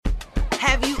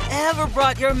Have you ever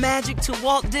brought your magic to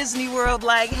Walt Disney World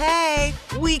like, hey,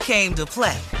 we came to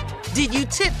play? Did you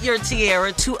tip your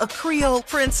tiara to a Creole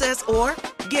princess or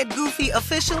get goofy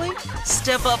officially?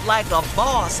 Step up like a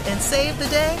boss and save the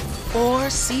day? Or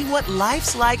see what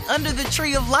life's like under the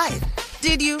tree of life?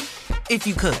 Did you? If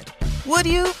you could. Would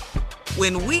you?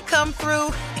 When we come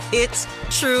through, it's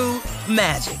true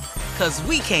magic. 'Cause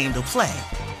we came to play.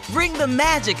 Bring the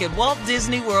magic at Walt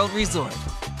Disney World Resort.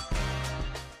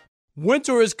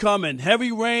 Winter is coming.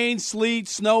 Heavy rain, sleet,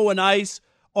 snow, and ice.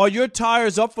 Are your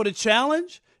tires up for the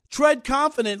challenge? Tread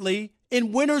confidently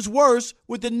in winter's worst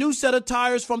with the new set of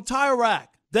tires from Tire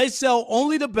Rack. They sell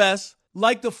only the best,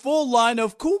 like the full line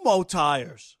of Kumho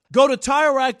tires. Go to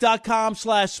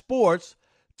TireRack.com/sports.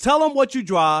 Tell them what you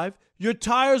drive. Your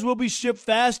tires will be shipped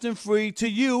fast and free to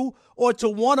you or to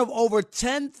one of over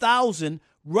 10,000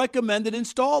 recommended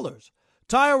installers.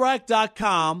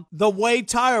 TireRack.com, the way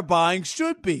tire buying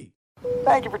should be.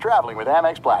 Thank you for traveling with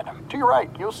Amex Platinum. To your right,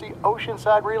 you'll see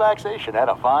oceanside relaxation at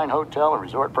a fine hotel and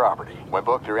resort property. When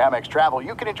booked through Amex Travel,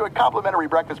 you can enjoy complimentary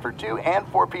breakfast for 2 and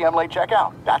 4 p.m. late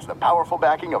checkout. That's the powerful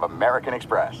backing of American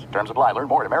Express. Terms apply. Learn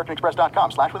more at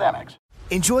americanexpress.com/withAmex.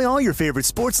 Enjoy all your favorite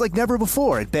sports like never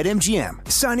before at BetMGM.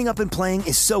 Signing up and playing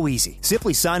is so easy.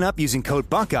 Simply sign up using code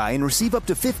Buckeye and receive up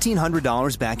to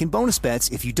 $1,500 back in bonus bets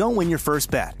if you don't win your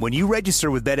first bet. When you register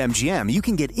with BetMGM, you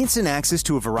can get instant access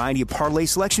to a variety of parlay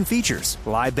selection features,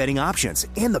 live betting options,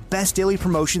 and the best daily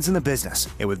promotions in the business.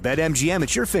 And with BetMGM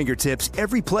at your fingertips,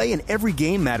 every play and every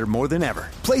game matter more than ever.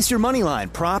 Place your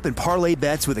moneyline, prop, and parlay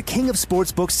bets with the king of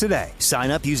sportsbooks today.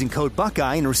 Sign up using code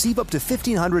Buckeye and receive up to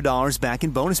 $1,500 back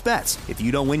in bonus bets if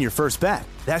you don't win your first bet.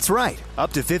 That's right,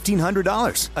 up to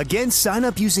 $1,500. Again, sign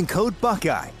up using code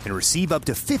Buckeye and receive up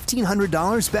to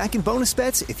 $1,500 back in bonus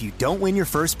bets if you don't win your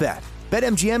first bet.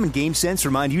 BetMGM and GameSense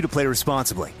remind you to play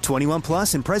responsibly. 21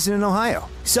 plus and present in Ohio.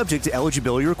 Subject to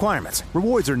eligibility requirements.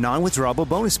 Rewards are non-withdrawable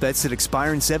bonus bets that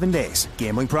expire in 7 days.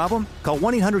 Gambling problem? Call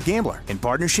 1-800-GAMBLER in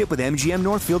partnership with MGM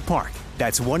Northfield Park.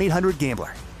 That's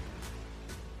 1-800-GAMBLER.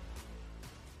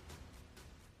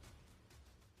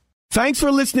 Thanks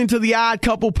for listening to the Odd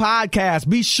Couple podcast.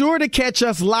 Be sure to catch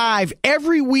us live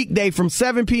every weekday from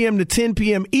 7 p.m. to 10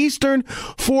 p.m. Eastern,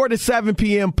 4 to 7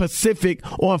 p.m. Pacific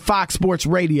on Fox Sports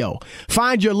Radio.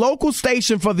 Find your local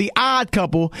station for the Odd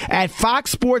Couple at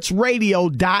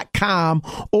foxsportsradio.com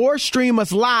or stream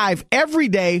us live every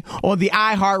day on the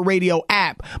iHeartRadio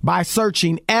app by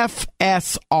searching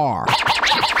FSR. Now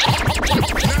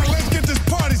let's get this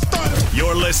party started.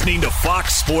 You're listening to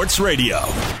Fox Sports Radio.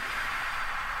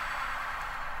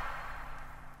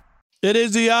 It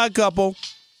is the Odd Couple.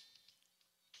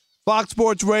 Fox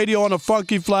Sports Radio on a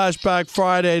Funky Flashback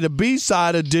Friday, the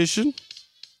B-side edition.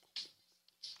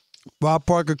 Rob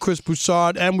Parker, Chris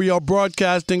Broussard, and we are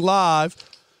broadcasting live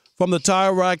from the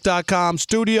TireRack.com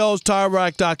studios.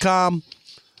 TireRack.com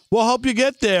will help you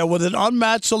get there with an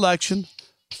unmatched selection,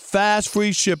 fast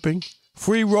free shipping,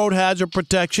 free road hazard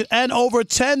protection, and over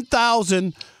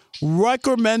 10,000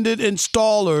 recommended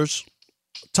installers.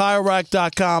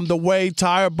 TireRack.com, the way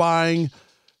tire buying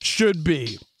should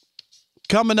be.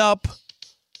 Coming up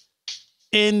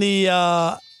in the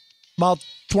about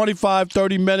 25,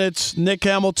 30 minutes, Nick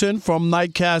Hamilton from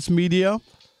Nitecast Media.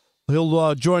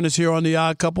 He'll join us here on the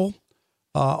Odd Couple.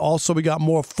 Also, we got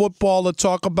more football to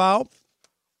talk about.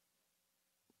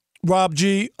 Rob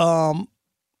G.,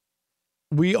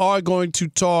 we are going to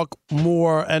talk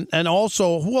more. And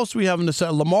also, who else do we have in the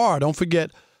set? Lamar. Don't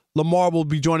forget, Lamar will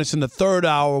be joining us in the third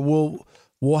hour.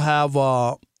 We'll have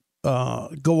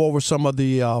go over some of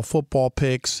the football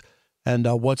picks and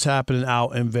what's happening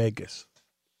out in Vegas.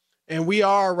 And we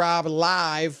are, Rob,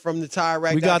 live from the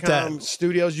TireRack.com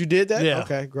studios. You did that? Yeah.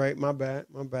 Okay, great. My bad.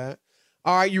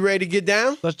 All right, you ready to get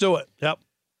down? Let's do it. Yep.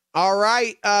 All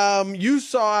right. You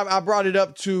saw, I brought it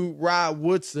up to Rod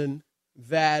Woodson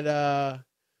that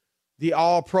the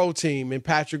All-Pro team and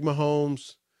Patrick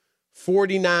Mahomes,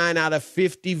 49 out of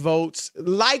 50 votes,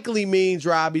 likely means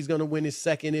Robbie's going to win his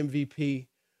second MVP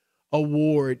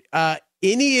award.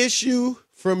 Any issue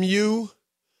from you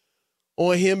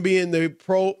on him being the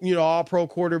all-pro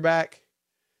quarterback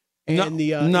and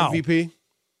the MVP?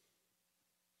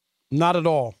 Not at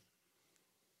all.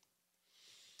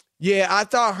 Yeah, I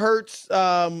thought Hurts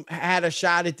had a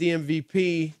shot at the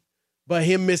MVP, but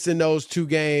him missing those 2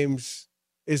 games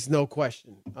is no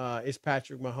question. It's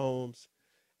Patrick Mahomes.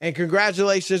 And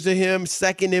congratulations to him,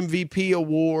 second MVP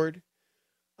award.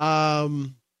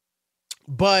 But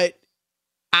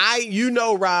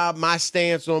Rob, my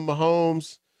stance on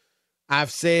Mahomes,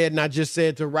 I've said, and I just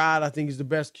said to Rod, I think he's the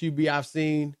best QB I've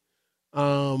seen.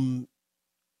 I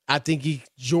think he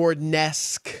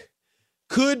Jordan-esque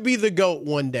could be the GOAT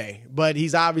one day, but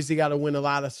he's obviously got to win a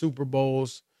lot of Super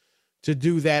Bowls to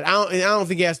do that. I don't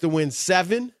think he has to win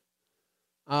 7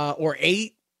 or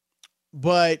 8,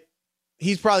 but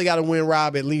he's probably got to win,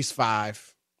 Rob, at least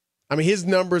 5. I mean, his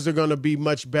numbers are going to be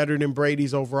much better than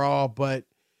Brady's overall, but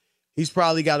he's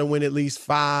probably got to win at least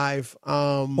 5.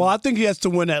 Well, I think he has to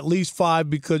win at least 5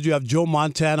 because you have Joe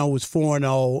Montana, who was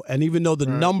 4-0, and even though the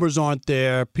numbers aren't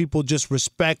there, people just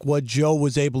respect what Joe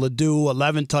was able to do.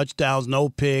 11 touchdowns, no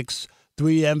picks,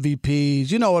 3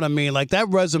 MVPs. You know what I mean? Like that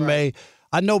resume. Right.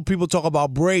 I know people talk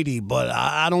about Brady, but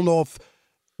I don't know if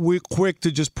we're quick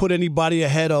to just put anybody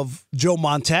ahead of Joe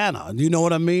Montana. You know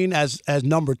what I mean? As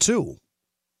number 2.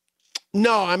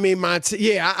 No, I mean, I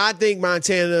think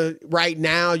Montana right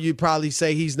now, you'd probably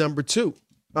say he's number 2.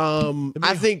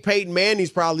 I think Peyton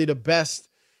Manning's probably the best.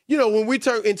 You know, when we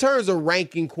turn in terms of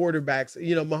ranking quarterbacks,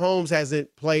 you know, Mahomes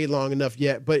hasn't played long enough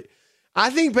yet, but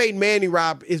I think Peyton Manning,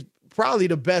 Rob, is probably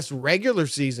the best regular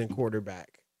season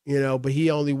quarterback, you know, but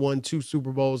he only won 2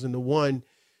 Super Bowls, and the one,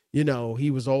 you know,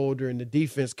 he was older and the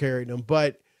defense carried him.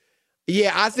 But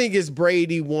yeah, I think it's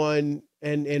Brady 1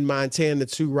 and Montana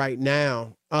 2 right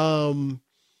now.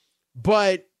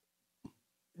 But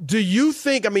do you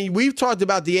think, I mean, we've talked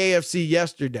about the AFC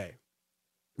yesterday.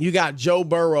 You got Joe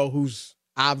Burrow, who's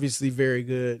obviously very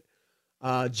good.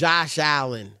 Josh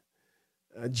Allen,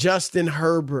 Justin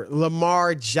Herbert,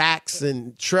 Lamar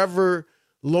Jackson, Trevor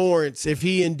Lawrence, if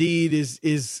he indeed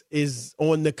is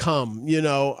on the come, you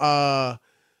know.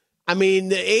 I mean,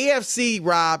 the AFC,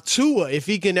 Rob, Tua, if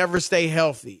he can ever stay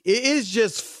healthy, it is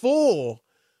just full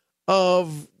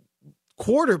of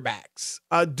quarterbacks.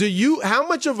 How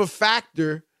much of a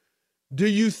factor do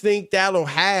you think that'll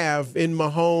have in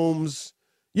Mahomes,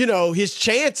 you know, his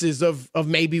chances of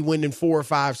maybe winning 4 or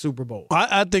 5 Super Bowls?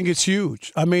 I think it's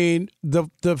huge. I mean, the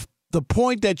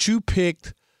point that you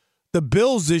picked, the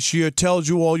Bills this year, tells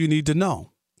you all you need to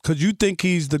know because you think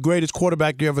he's the greatest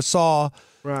quarterback you ever saw.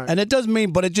 Right. And it doesn't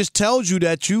mean, but it just tells you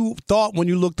that you thought when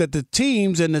you looked at the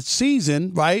teams and the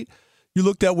season, right? You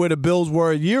looked at where the Bills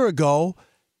were a year ago,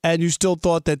 and you still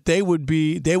thought that they would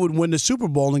win the Super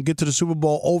Bowl and get to the Super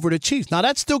Bowl over the Chiefs. Now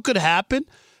that still could happen,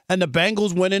 and the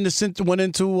Bengals went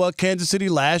into Kansas City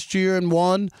last year and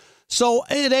won. So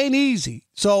it ain't easy.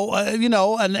 So you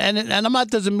know, and I'm not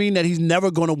doesn't mean that he's never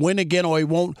going to win again or he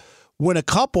won't win a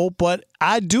couple, but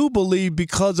I do believe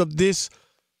because of this,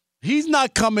 he's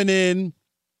not coming in.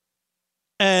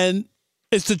 And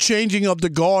it's the changing of the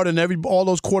guard, and all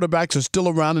those quarterbacks are still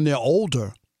around and they're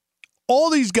older.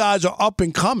 All these guys are up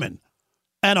and coming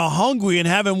and are hungry and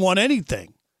haven't won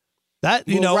anything.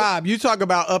 Rob, you talk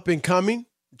about up and coming.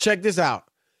 Check this out.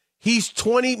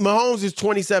 Mahomes is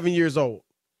 27 years old.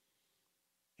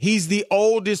 He's the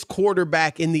oldest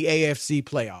quarterback in the AFC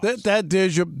playoffs.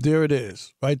 There it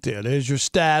is, right there. There's your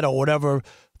stat or whatever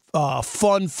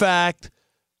fun fact.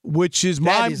 Which is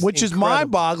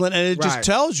mind-boggling, and it just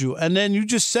tells you. And then you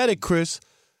just said it, Chris.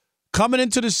 Coming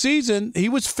into the season, he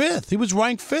was 5th. He was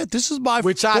ranked 5th. This is by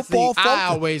Football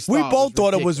Focus. We both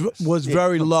thought it was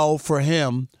very low for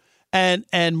him.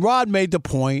 And Rod made the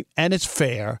point, and it's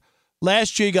fair.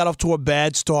 Last year, he got off to a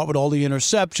bad start with all the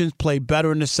interceptions, played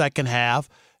better in the second half.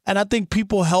 And I think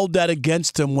people held that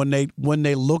against him when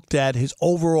they looked at his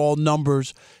overall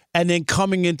numbers. And then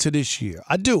coming into this year,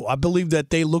 I believe that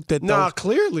they looked at those.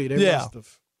 Clearly they must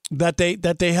have. That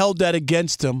they held that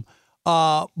against him.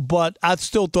 But I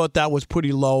still thought that was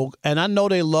pretty low. And I know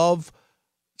they love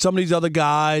some of these other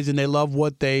guys and they love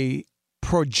what they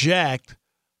project,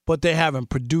 but they haven't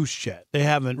produced yet. They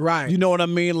haven't. Right. You know what I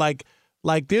mean? Like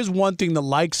there's one thing to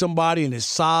like somebody and his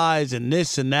size and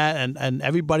this and that, and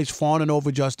everybody's fawning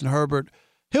over Justin Herbert.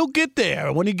 He'll get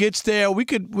there. When he gets there, we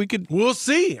could. We'll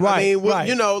see. Right, I mean,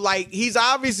 you know, like he's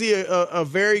obviously a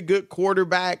very good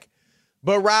quarterback,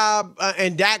 but Rob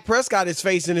and Dak Prescott is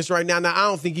facing this right now. Now, I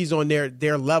don't think he's on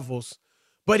their levels,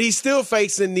 but he's still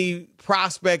facing the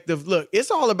prospect of, look, it's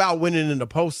all about winning in the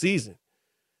postseason.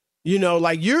 You know,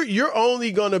 like you're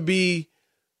only going to be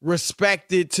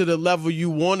respected to the level you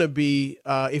want to be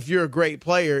if you're a great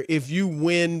player, if you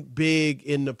win big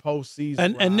in the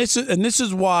postseason. And this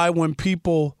is why when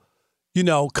people, you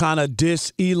know, kind of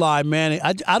diss Eli Manning,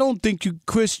 I don't think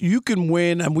Chris, you can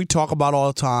win, and we talk about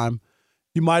all the time,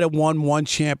 you might have won 1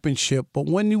 championship, but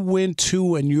when you win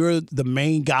 2 and you're the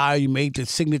main guy, you made the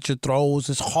signature throws,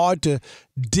 it's hard to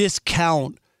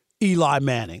discount Eli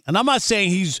Manning. And I'm not saying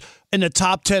he's in the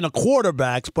top 10 of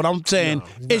quarterbacks, but I'm saying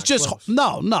it's just close.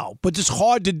 But it's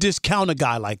hard to discount a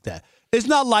guy like that. It's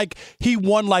not like he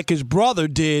won like his brother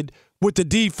did with the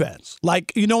defense.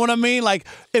 Like, you know what I mean? Like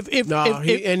if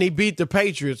he beat the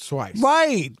Patriots twice.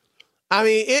 Right. I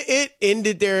mean, it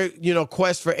ended their,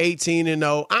 quest for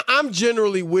 18-0. I'm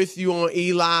generally with you on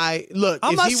Eli. Look,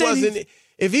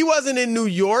 if he wasn't in New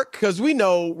York, because we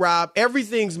know, Rob,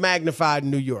 everything's magnified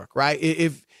in New York, right?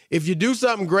 If you do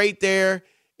something great there,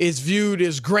 it's viewed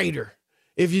as greater.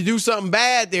 If you do something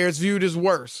bad there, it's viewed as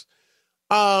worse.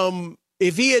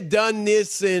 If he had done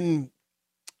this in,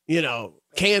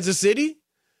 Kansas City,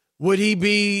 would he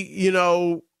be,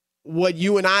 what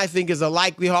you and I think is a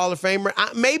likely Hall of Famer?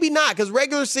 Maybe not, because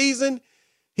regular season,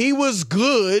 he was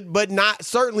good, but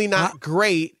certainly not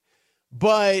great.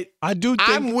 But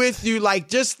I'm with you. Like,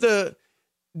 there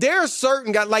are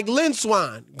certain guys, like Lynn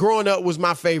Swann, growing up was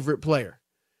my favorite player.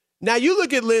 Now, you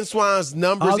look at Lynn Swann's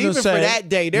numbers, even for that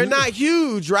day, they're not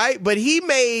huge, right? But he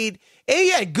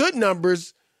had good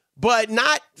numbers, but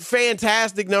not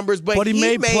fantastic numbers. But he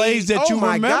made plays that you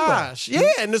remember. Oh, my gosh.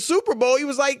 Yeah, in the Super Bowl, he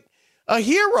was like a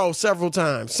hero several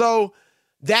times. So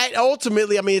that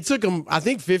ultimately, it took him, I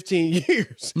think, 15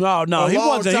 years. No, he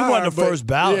wasn't. He wasn't the first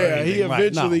ballot. Yeah, he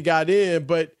eventually got in.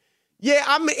 But yeah,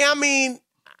 I'm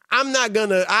not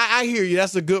gonna. I hear you.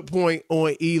 That's a good point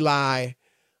on Eli.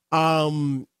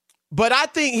 But I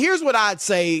think here's what I'd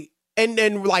say,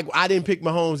 and like I didn't pick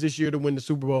Mahomes this year to win the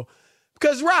Super Bowl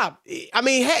because Rob,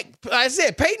 heck, I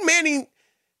said Peyton Manning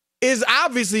is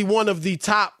obviously one of the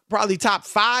probably top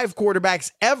 5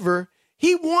 quarterbacks ever.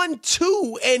 He won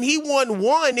 2 and he won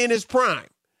 1 in his prime.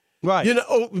 Right.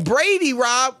 Brady,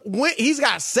 Rob, he's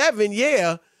got 7,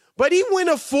 yeah, but he went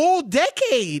a full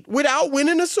decade without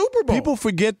winning a Super Bowl. People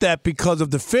forget that because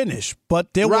of the finish,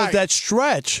 but there was that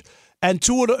stretch. And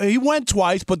he went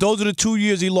twice, but those are the 2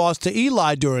 years he lost to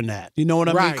Eli during that. You know what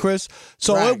I mean, Chris?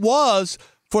 So it was,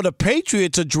 for the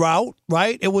Patriots, a drought,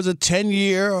 right? It was a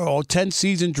 10-year or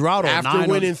 10-season drought. After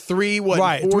winning 3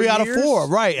 out of 4,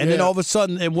 right. And then all of a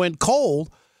sudden it went cold,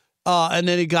 and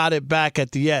then he got it back at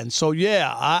the end. So,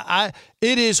 yeah,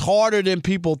 it is harder than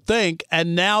people think,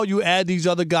 and now you add these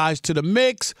other guys to the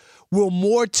mix. Will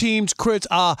more teams, Chris,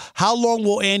 how long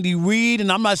will Andy Reid, and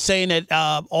I'm not saying that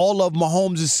all of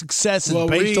Mahomes' success is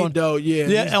based on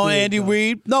Andy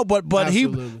Reid. No, but he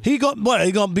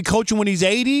gonna be coaching when he's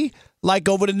 80, like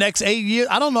over the next 8 years?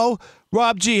 I don't know.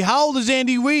 Rob G, how old is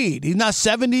Andy Reid? He's not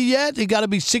 70 yet? He got to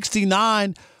be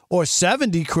 69 or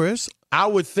 70, Chris. I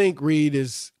would think Reid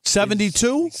is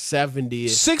 72? 70.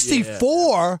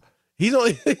 64? Yeah. He's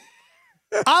only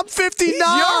I'm 59. He's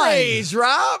your age,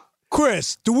 Rob.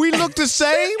 Chris, do we look the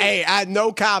same? Hey, I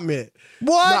no comment.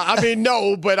 What?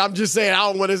 No, but I'm just saying I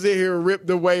don't want to sit here and rip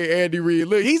the way Andy Reid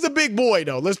look. He's a big boy,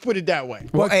 though. Let's put it that way.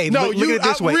 Well, hey, look at it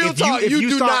this way. Real talk, you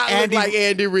do not look like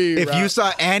Andy Reid. If you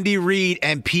saw Andy Reid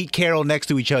and Pete Carroll next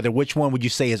to each other, which one would you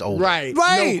say is older? Right.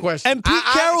 No question. And Pete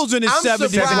Carroll's in his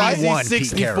 70s. I'm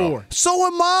 64. So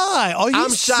am I. Oh,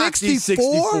 I'm shocked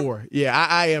 64. Yeah,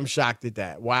 I am shocked at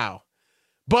that. Wow.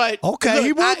 But okay, look,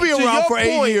 he will be around for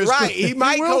 8 years. Right. He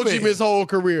might coach him his whole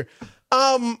career.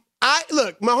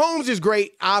 Mahomes is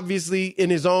great, obviously, in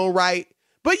his own right.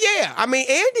 But yeah,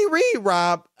 Andy Reid,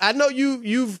 Rob, I know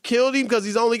you've killed him because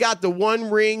he's only got the 1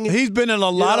 ring. He's been in a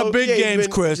lot of big games,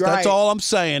 Chris. Right. That's all I'm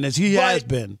saying is he has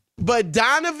been. But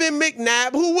Donovan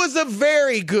McNabb, who was a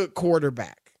very good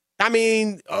quarterback,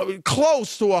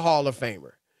 close to a Hall of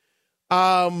Famer.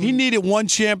 He needed 1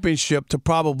 championship to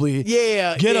probably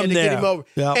get him there. Get him over.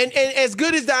 Yep. And as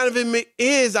good as Donovan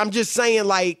is, I'm just saying,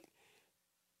 like,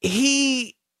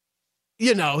 he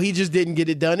just didn't get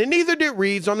it done. And neither did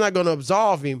Reid, so I'm not going to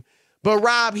absolve him. But,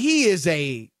 Rob, he is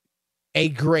a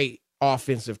great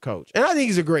offensive coach. And I think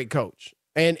he's a great coach.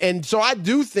 And so I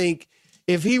do think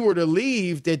if he were to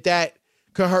leave, that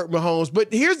could hurt Mahomes.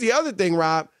 But here's the other thing,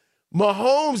 Rob.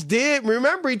 Mahomes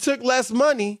remember, he took less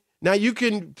money. Now, you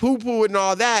can poo-poo and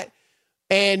all that,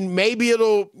 and maybe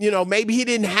maybe he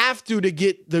didn't have to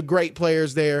get the great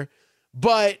players there,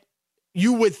 but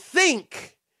you would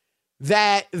think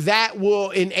that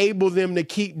will enable them to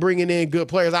keep bringing in good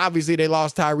players. Obviously, they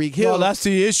lost Tyreek Hill. Well, that's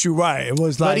the issue, right? It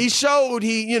was like, but he showed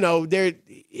he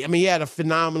had a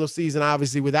phenomenal season,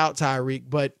 obviously, without Tyreek.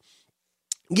 But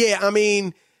yeah,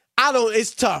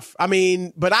 it's tough.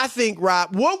 But I think,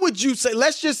 Rob, what would you say?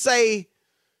 Let's just say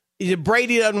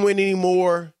Brady doesn't win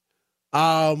anymore.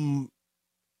 What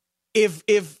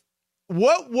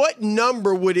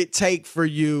number would it take for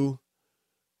you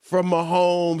from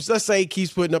Mahomes? Let's say he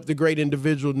keeps putting up the great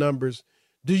individual numbers.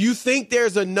 Do you think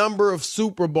there's a number of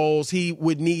Super Bowls he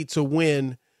would need to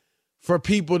win for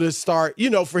people to start,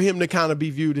 for him to kind of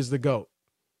be viewed as the GOAT?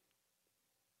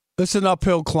 It's an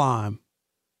uphill climb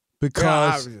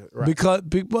because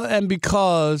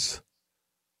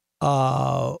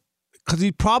because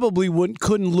he probably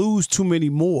couldn't lose too many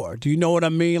more. Do you know what I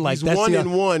mean? Like he's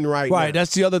 1-1 right now. Right.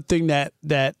 That's the other thing that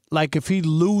like if he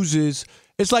loses,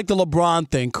 it's like the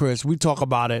LeBron thing, Chris. We talk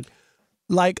about it.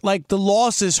 Like the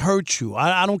losses hurt you.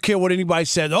 I don't care what anybody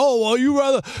says. Oh, well, you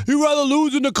rather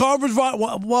lose in the conference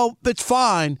final. Well, it's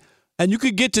fine, and you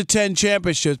could get to 10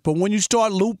 championships. But when you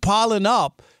start piling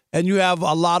up and you have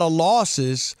a lot of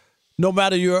losses, no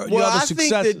matter your other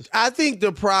successes. I think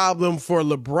the problem for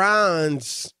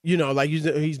LeBron's, like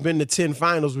he's been to 10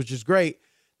 finals, which is great.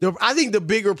 I think the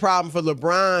bigger problem for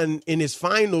LeBron in his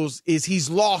finals is he's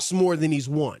lost more than he's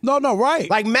won. No, right.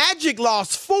 Like Magic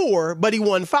lost 4, but he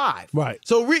won 5. Right.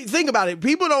 So think about it.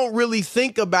 People don't really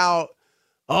think about,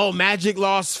 Magic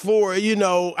lost 4.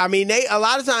 I mean, a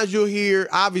lot of times you hear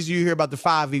about the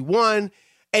 5 he won,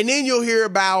 and then you'll hear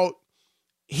about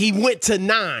he went to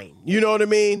 9. You know what I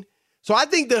mean? So I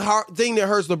think the thing that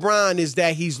hurts LeBron is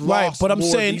that he's lost right, but I'm more.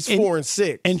 saying He's 4 and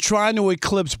 6. And trying to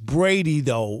eclipse Brady,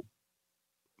 though,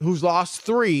 who's lost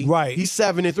 3. Right. He's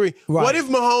 7 and 3. Right. What if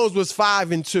Mahomes was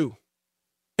 5 and 2?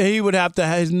 He would have to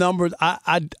have his numbers.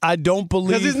 I don't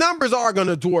believe, because his numbers are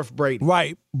going to dwarf Brady.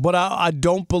 Right. But I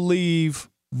don't believe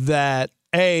that.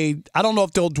 I don't know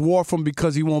if they'll dwarf him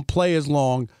because he won't play as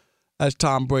long as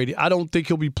Tom Brady. I don't think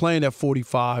he'll be playing at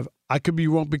 45. I could be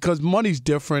wrong because money's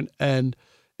different and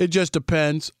it just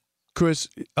depends. Chris,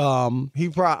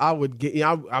 I would get.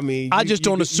 I mean, I just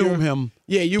don't assume him.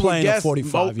 Yeah, you playing would guess at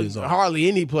 45 years old. Hardly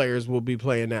any players will be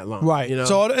playing that long, right?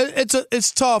 So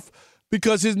it's tough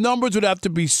because his numbers would have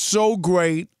to be so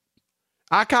great.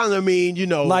 I kind of mean,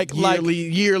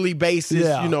 yearly basis,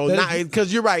 yeah,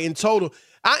 because you're right in total.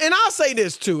 And I'll say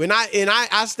this too, and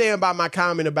I stand by my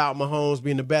comment about Mahomes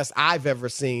being the best I've ever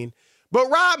seen. But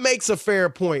Rob makes a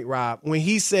fair point, Rob, when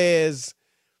he says.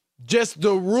 Just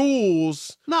the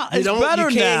rules. No, it's better now.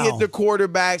 You can't hit the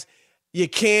quarterbacks. You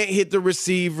can't hit the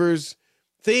receivers.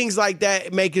 Things like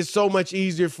that make it so much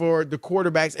easier for the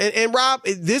quarterbacks. And Rob,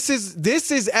 this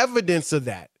is evidence of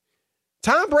that.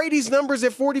 Tom Brady's numbers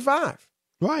at 45.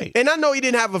 Right. And I know he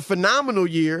didn't have a phenomenal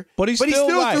year, but he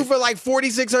still threw for like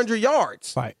 4,600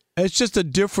 yards. Right. It's just a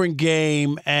different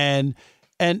game, and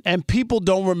people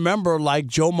don't remember like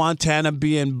Joe Montana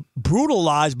being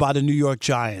brutalized by the New York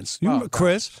Giants. You remember,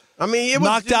 Chris? I mean, it was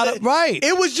knocked out. Right.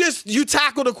 It was just you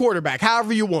tackle the quarterback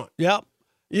however you want. Yep.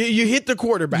 You hit the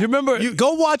quarterback. You remember?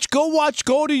 Go to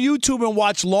YouTube and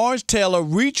watch Lawrence Taylor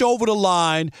reach over the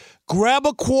line, grab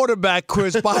a quarterback,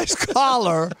 Chris, by his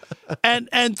collar, and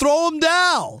throw him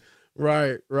down.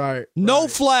 Right. No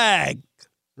flag.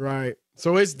 Right.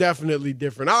 So it's definitely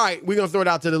different. All right, we're gonna throw it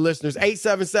out to the listeners.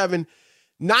 877-99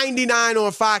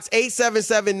 on Fox.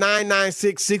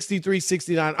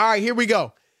 877-996-6369. All right, here we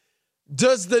go.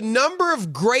 Does the number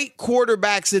of great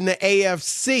quarterbacks in the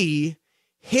AFC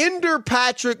hinder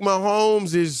Patrick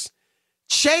Mahomes'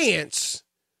 chance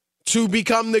to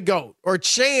become the GOAT or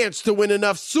chance to win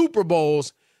enough Super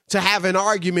Bowls to have an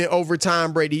argument over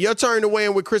Tom Brady? Your turn to weigh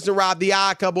in with Chris and Rob, the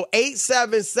Odd Couple.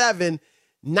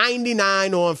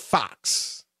 877-99 on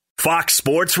Fox. Fox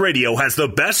Sports Radio has the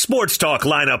best sports talk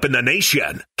lineup in the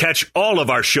nation. Catch all of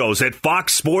our shows at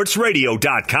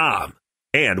foxsportsradio.com.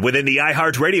 And within the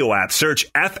iHeartRadio app, search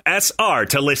FSR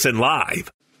to listen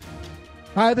live.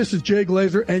 Hi, this is Jay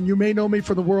Glazer, and you may know me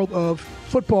from the world of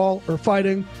football or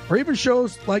fighting or even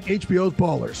shows like HBO's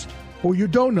Ballers. What you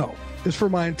don't know is for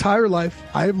my entire life,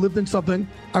 I have lived in something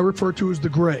I refer to as the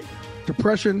gray.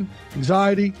 Depression,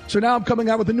 anxiety. So now I'm coming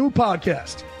out with a new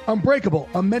podcast, Unbreakable,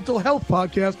 a mental health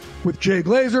podcast with Jay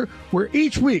Glazer, where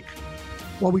each week,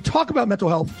 while we talk about mental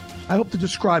health, I hope to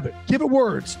describe it, give it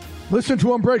words. Listen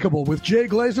to Unbreakable with Jay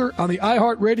Glazer on the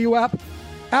iHeartRadio app,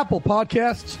 Apple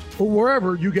Podcasts, or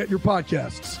wherever you get your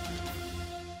podcasts.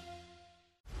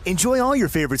 Enjoy all your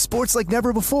favorite sports like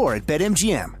never before at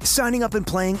BetMGM. Signing up and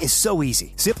playing is so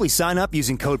easy. Simply sign up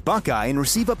using code Buckeye and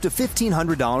receive up to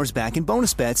 $1,500 back in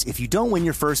bonus bets if you don't win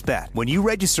your first bet. When you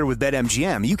register with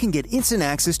BetMGM, you can get instant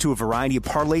access to a variety of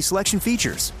parlay selection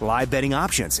features, live betting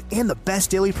options, and the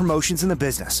best daily promotions in the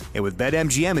business. And with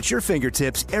BetMGM at your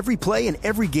fingertips, every play and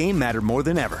every game matter more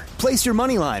than ever. Place your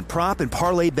moneyline, prop, and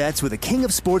parlay bets with the king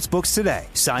of sportsbooks today.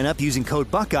 Sign up using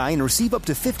code Buckeye and receive up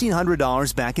to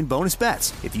 $1,500 back in bonus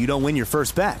bets if you don't win your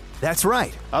first bet. That's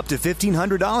right, up to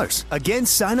 $1,500. Again,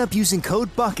 sign up using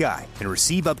code Buckeye and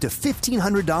receive up to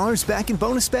 $1,500 back in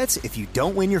bonus bets if you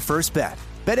don't win your first bet.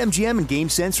 BetMGM and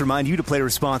GameSense remind you to play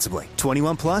responsibly.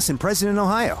 21 plus and present in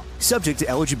Ohio. Subject to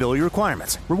eligibility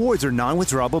requirements. Rewards are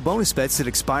non-withdrawable bonus bets that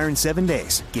expire in 7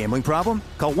 days. Gambling problem?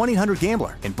 Call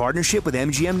 1-800-GAMBLER in partnership with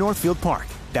MGM Northfield Park.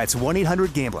 That's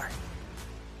 1-800-GAMBLER.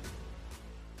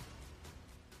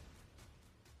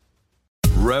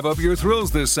 Rev up your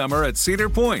thrills this summer at Cedar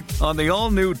Point on the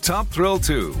all-new Top Thrill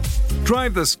 2.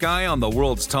 Drive the sky on the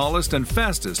world's tallest and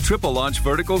fastest triple-launch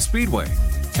vertical speedway.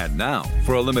 And now,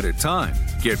 for a limited time,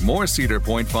 get more Cedar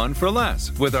Point fun for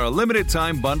less with our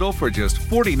limited-time bundle for just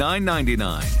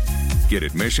 $49.99. Get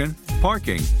admission,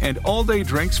 parking, and all-day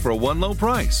drinks for one low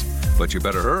price. But you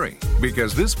better hurry,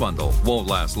 because this bundle won't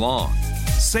last long.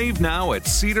 Save now at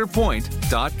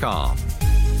cedarpoint.com.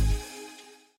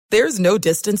 There's no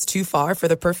distance too far for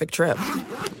the perfect trip.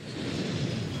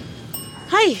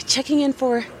 Hi, checking in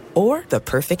for... Or the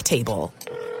perfect table.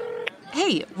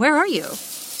 Hey, where are you?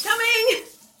 Coming!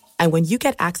 And when you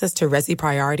get access to Resi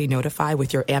Priority Notify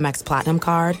with your Amex Platinum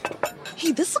card...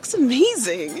 Hey, this looks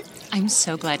amazing. I'm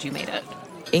so glad you made it.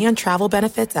 And travel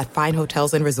benefits at fine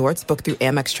hotels and resorts booked through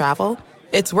Amex Travel,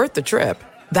 it's worth the trip.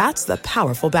 That's the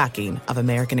powerful backing of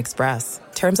American Express.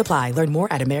 Terms apply. Learn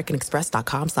more at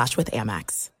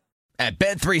americanexpress.com/withAmex. At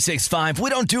Bet365, we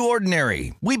don't do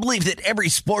ordinary. We believe that every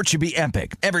sport should be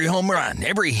epic. Every home run,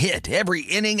 every hit, every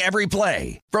inning, every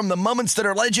play. From the moments that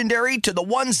are legendary to the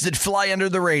ones that fly under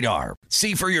the radar.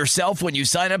 See for yourself when you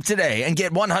sign up today and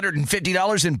get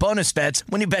 $150 in bonus bets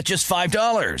when you bet just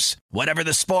 $5. Whatever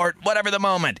the sport, whatever the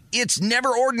moment, it's never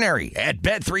ordinary at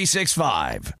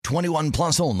Bet365. 21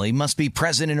 plus only. Must be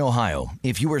present in Ohio.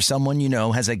 If you or someone you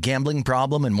know has a gambling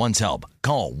problem and wants help,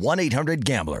 call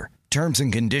 1-800-GAMBLER. Terms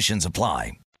and conditions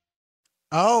apply.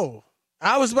 Oh,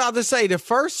 I was about to say the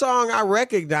first song I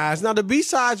recognized. Now the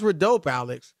B-sides were dope,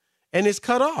 Alex, and it's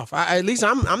cut off. At least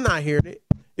I'm not hearing it.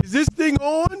 Is this thing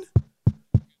on?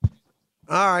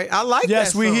 All right, I like that.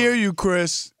 Yes, we song. hear you,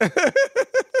 Chris.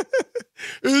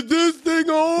 Is this thing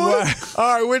on? Right.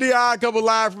 All right, we're the Odd Couple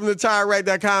live from the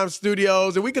TireRack.com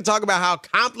studios, and we can talk about how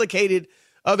complicated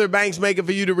other banks make it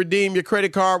for you to redeem your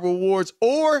credit card rewards,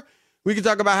 or we can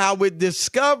talk about how with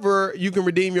Discover, you can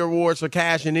redeem your rewards for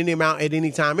cash in any amount at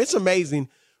any time. It's amazing.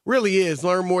 Really is.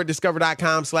 Learn more at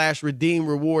discover.com/redeem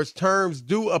rewards. Terms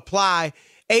do apply.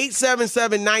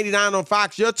 877-99 on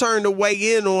Fox. Your turn to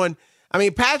weigh in on,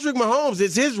 Patrick Mahomes.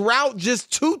 Is his route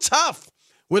just too tough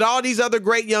with all these other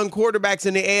great young quarterbacks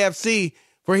in the AFC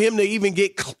for him to even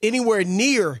get anywhere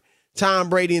near Tom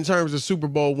Brady in terms of Super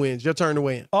Bowl wins? Your turn to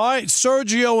weigh in. All right,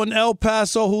 Sergio in El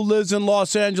Paso, who lives in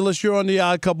Los Angeles. You're on the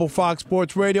Odd Couple Fox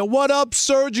Sports Radio. What up,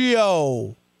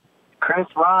 Sergio? Chris,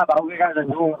 Rob, I hope you guys are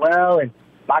doing well, and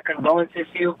my condolences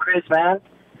to you, Chris, man.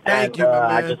 Thank you,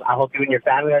 man. I hope you and your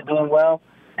family are doing well.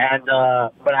 And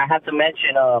but I have to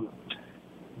mention, Rob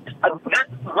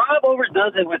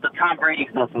overdoes it with the Tom Brady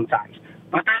stuff sometimes.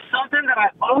 But there's something that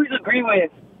I always agree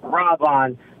with Rob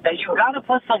on, that you got to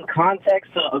put some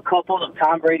context to a couple of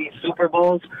Tom Brady's Super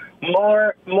Bowls,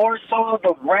 more so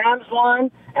the Rams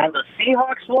one and the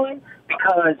Seahawks one,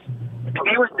 because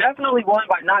they were definitely won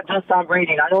by not just Tom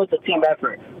Brady. And I know it's a team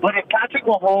effort, but if Patrick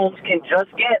Mahomes can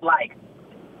just get like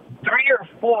 3 or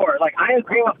 4, I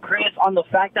agree with Chris on the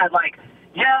fact that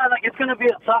it's going to be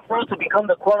a tough road to become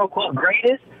the quote-unquote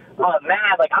greatest.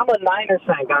 Man, I'm a Niners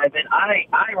fan, guys, and I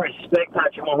respect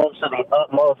Patrick Mahomes to the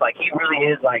utmost. He really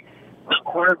is, the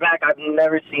quarterback I've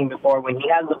never seen before. When he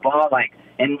has the ball,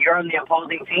 and you're on the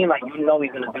opposing team, you know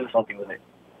he's going to do something with it.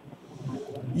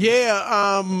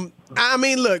 Yeah,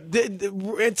 look,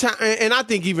 and I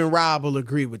think even Rob will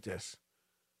agree with this.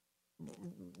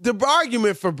 The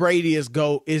argument for Brady as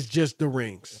GOAT is just the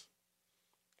rings.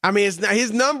 It's not,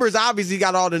 his numbers obviously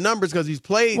got all the numbers because he's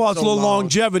played. Well, it's so a little long.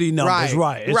 longevity numbers,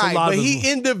 right? It's right. A lot but of he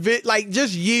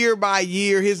just year by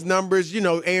year, his numbers.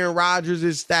 Aaron Rodgers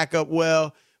is stack up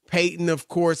well. Peyton, of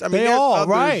course. They all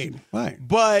others, right.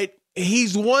 But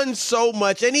he's won so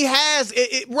much, and he has.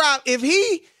 Rob, if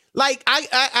he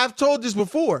I've told this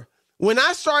before. When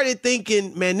I started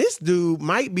thinking, man, this dude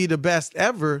might be the best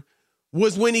ever,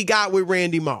 was when he got with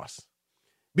Randy Moss.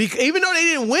 Even though they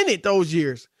didn't win it those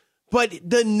years. But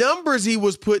the numbers he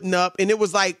was putting up, and it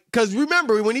was because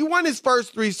remember, when he won his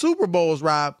first 3 Super Bowls,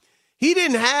 Rob, he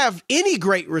didn't have any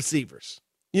great receivers.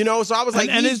 So I was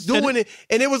he's doing it.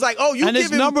 And it was you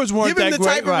give him the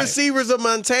type of receivers that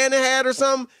Montana had or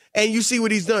something, and you see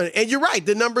what he's done. And you're right,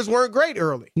 the numbers weren't great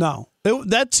early. No.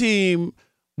 That team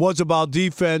was about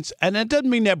defense, and that doesn't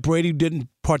mean that Brady didn't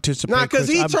participate. Nah, because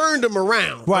he turned them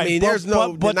around. Right. There's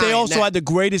no But they also had the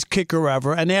greatest kicker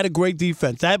ever, and they had a great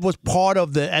defense. That was part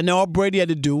of and all Brady had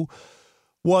to do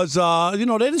was, they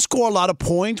didn't score a lot of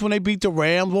points when they beat the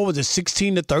Rams. What was it,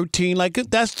 16-13?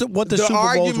 That's what the Super Bowls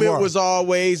were. The argument was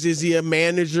always, is he a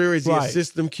manager? Is he a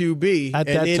system QB? And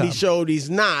then he showed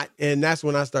he's not, and that's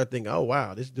when I start thinking, oh,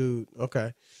 wow, this dude,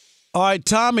 okay. All right,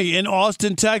 Tommy in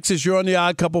Austin, Texas. You're on the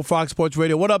Odd Couple Fox Sports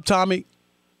Radio. What up, Tommy?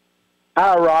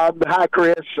 Hi, Rob. Hi,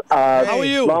 Chris. How are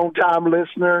you? Long-time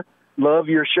listener, Love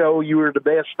your show. You were the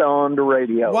best on the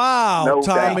radio. Wow, no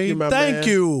Tommy. doubt. Thank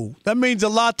you. That means a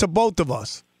lot to both of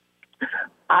us.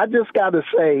 I just got to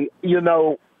say,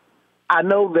 I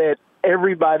know that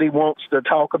everybody wants to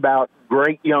talk about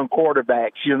great young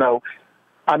quarterbacks,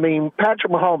 I mean,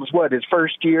 Patrick Mahomes, his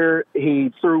first year,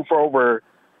 he threw for over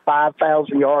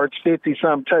 5,000 yards,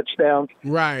 50-some touchdowns.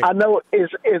 Right. I know it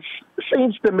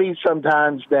seems to me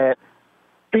sometimes that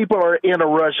people are in a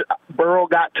rush. Burrow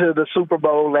got to the Super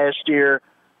Bowl last year.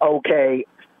 Okay.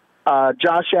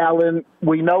 Josh Allen,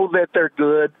 we know that they're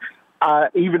good.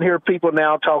 Even hear people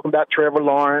now talking about Trevor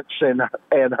Lawrence and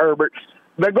Herbert.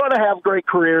 They're going to have great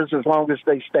careers as long as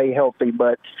they stay healthy.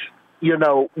 But,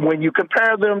 when you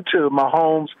compare them to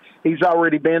Mahomes, he's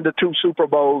already been to 2 Super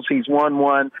Bowls. He's won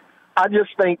one. I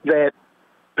just think that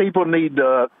people need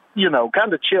to,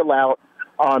 kind of chill out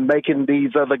on making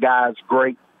these other guys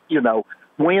great,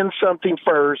 win something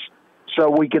first so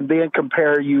we can then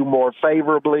compare you more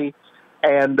favorably,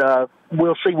 and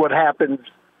we'll see what happens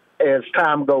as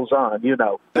time goes on.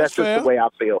 That's just the way I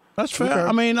feel. That's fair.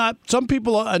 I mean, some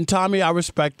people, and Tommy, I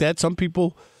respect that. Some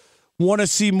people want to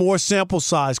see more sample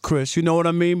size, Chris. You know what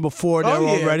I mean? Before they're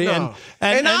all ready. No.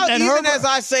 And even Herbert, as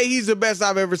I say he's the best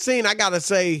I've ever seen, I got to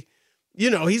say,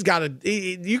 he's got to –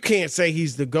 you can't say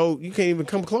he's the GOAT. You can't even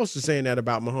come close to saying that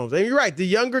about Mahomes. And you're right. The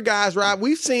younger guys, Rob,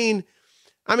 we've seen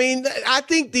 – I mean, I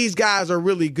think these guys are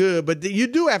really good, but you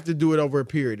do have to do it over a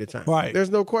period of time. Right.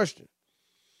 There's no question.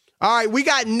 All right, we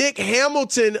got Nick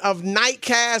Hamilton of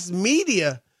Nitecast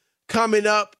Media coming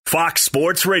up. Fox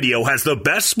Sports Radio has the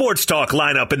best sports talk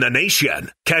lineup in the nation.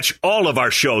 Catch all of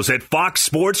our shows at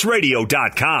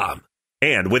foxsportsradio.com.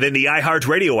 And within the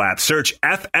iHeartRadio app, search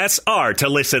FSR to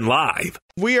listen live.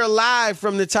 We are live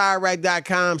from the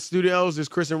TireRack.com studios. It's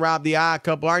Chris and Rob, the Odd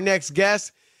Couple. Our next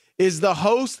guest is the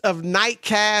host of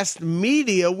Nitecast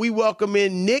Media. We welcome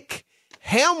in Nick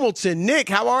Hamilton. Nick,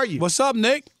 how are you? What's up,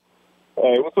 Nick?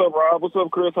 Hey, what's up, Rob? What's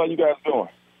up, Chris? How you guys doing?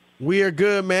 We are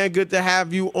good, man. Good to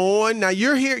have you on. Now,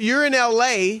 you're here. You're in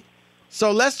L.A.,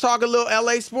 so let's talk a little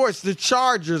L.A. sports. The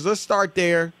Chargers, let's start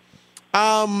there.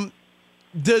 Does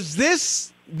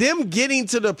them getting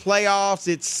to the playoffs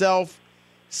itself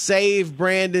save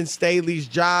Brandon Staley's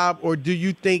job, or do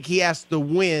you think he has to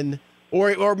win,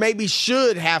 or maybe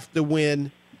should have to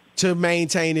win to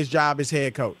maintain his job as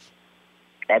head coach?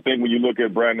 I think when you look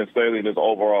at Brandon Staley and his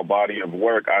overall body of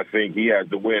work, I think he has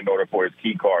to win in order for his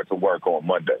key card to work on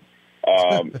Monday.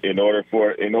 In order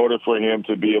for him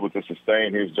to be able to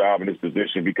sustain his job and his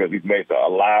position, because he's made a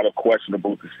lot of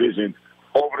questionable decisions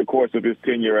over the course of his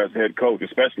tenure as head coach,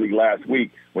 especially last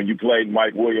week when you played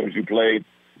Mike Williams, you played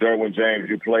Derwin James,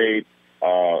 you played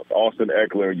Austin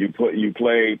Eckler, you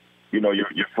played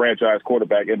your franchise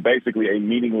quarterback in basically a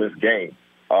meaningless game.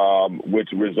 Which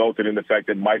resulted in the fact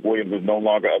that Mike Williams was no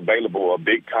longer available, a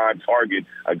big-time target,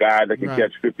 a guy that can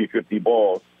catch 50-50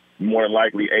 balls, more than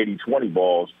likely 80-20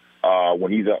 balls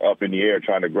when he's up in the air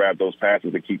trying to grab those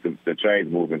passes to keep the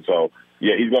chains moving. So,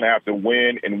 yeah, he's going to have to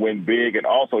win and win big. And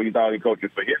also, he's not only coaching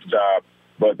for his job,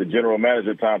 but the general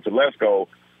manager, Tom Telesco,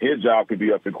 his job could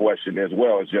be up in question as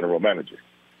well as general manager.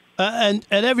 And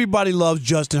everybody loves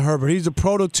Justin Herbert. He's a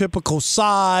prototypical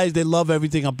size. They love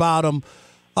everything about him.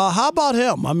 How about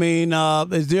him? I mean,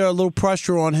 is there a little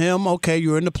pressure on him? Okay,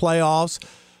 you're in the playoffs.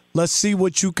 Let's see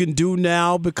what you can do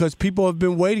now, because people have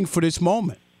been waiting for this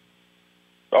moment.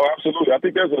 Oh, absolutely. I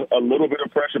think there's a little bit of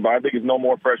pressure, but I think it's no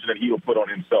more pressure than he will put on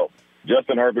himself.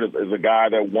 Justin Herbert is a guy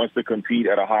that wants to compete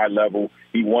at a high level.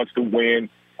 He wants to win.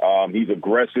 He's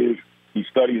aggressive. He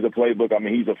studies the playbook. I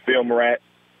mean, he's a film rat.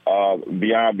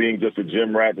 Beyond being just a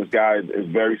gym rat, this guy is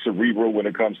very cerebral when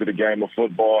it comes to the game of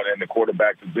football and the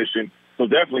quarterback position. So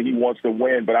definitely he wants to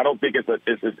win, but I don't think it's a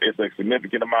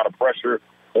significant amount of pressure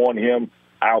on him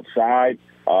outside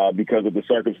because of the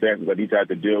circumstances that he's had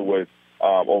to deal with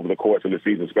over the course of the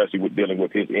season, especially with dealing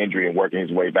with his injury and working his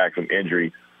way back from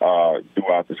injury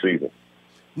throughout the season.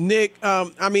 Nick,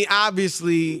 I mean,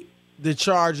 obviously the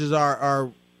Chargers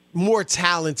are more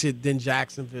talented than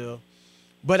Jacksonville,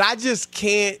 but I just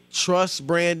can't trust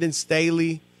Brandon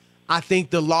Staley. I think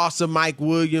the loss of Mike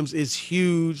Williams is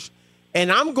huge. And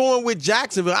I'm going with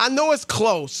Jacksonville. I know it's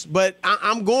close, but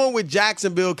I'm going with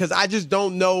Jacksonville because I just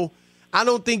don't know. I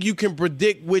don't think you can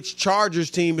predict which Chargers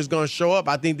team is going to show up.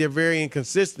 I think they're very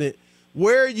inconsistent.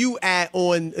 Where are you at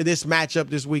on this matchup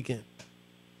this weekend?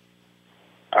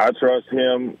 I trust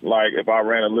him like if I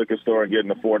ran a liquor store and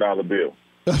getting a $4 bill.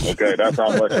 Okay, that's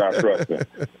how much I trust him.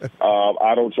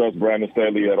 I don't trust Brandon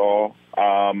Staley at all.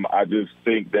 I just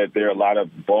think that there are a lot of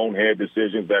bonehead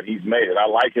decisions that he's made. And I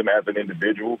like him as an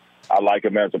individual. I like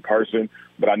him as a person,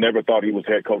 but I never thought he was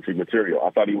head coaching material.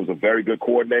 I thought he was a very good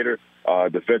coordinator,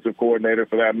 defensive coordinator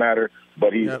for that matter,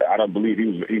 but I don't believe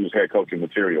he was head coaching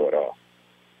material at all.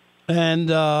 And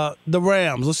the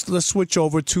Rams. Let's switch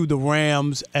over to the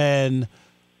Rams. And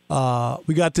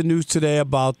we got the news today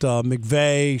about Sean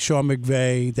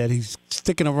McVay, that he's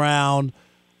sticking around.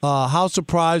 How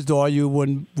surprised are you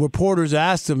when reporters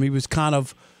asked him? He was kind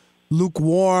of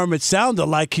lukewarm. It sounded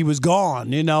like he was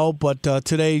gone, but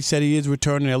today he said he is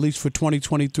returning, at least for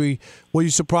 2023. Were you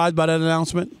surprised by that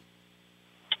announcement?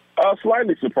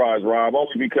 Slightly surprised, Rob,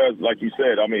 only because, like you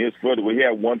said, his foot, he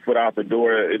had 1 foot out the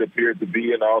door, it appeared to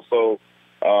be, and also,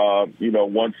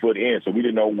 1 foot in. So we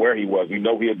didn't know where he was. We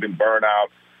know he had been burned out.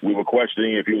 We were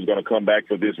questioning if he was going to come back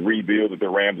for this rebuild that the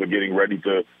Rams are getting ready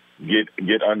to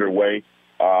get underway.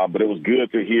 But it was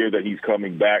good to hear that he's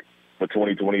coming back for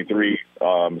 2023,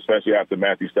 especially after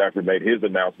Matthew Stafford made his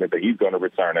announcement that he's going to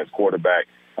return as quarterback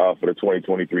for the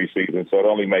 2023 season. So it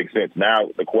only makes sense. Now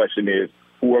the question is,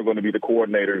 who are going to be the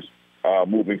coordinators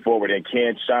moving forward? And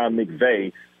can Sean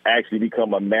McVay actually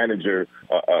become a manager,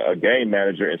 a game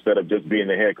manager, instead of just being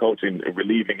the head coach and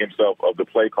relieving himself of the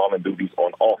play calling duties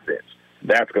on offense?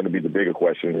 That's going to be the bigger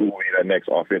question. Who will be that next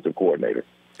offensive coordinator?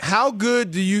 How good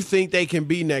do you think they can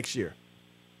be next year?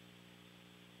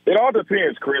 It all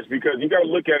depends, Chris, because you got to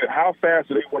look at it. How fast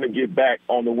do they want to get back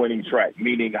on the winning track?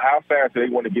 Meaning, how fast do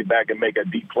they want to get back and make a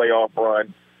deep playoff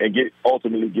run and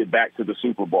ultimately get back to the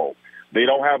Super Bowl? They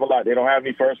don't have a lot. They don't have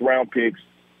any first-round picks.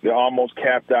 They're almost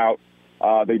capped out.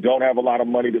 They don't have a lot of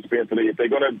money to spend. So if they're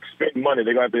going to spend money,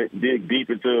 they're going to have to dig deep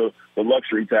into the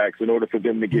luxury tax in order for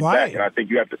them to get back. And I think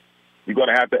you're going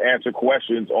to have to answer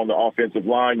questions on the offensive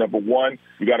line. Number one,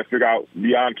 you got to figure out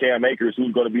beyond Cam Akers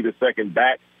who's going to be the second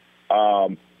back.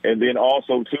 And then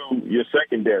also, too, your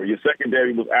secondary. Your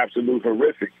secondary was absolutely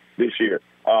horrific this year.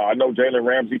 I know Jalen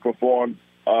Ramsey performed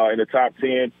in the top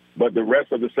 10, but the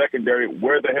rest of the secondary,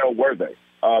 where the hell were they?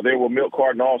 They were milk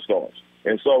carton all-stars.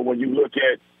 And so when you look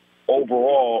at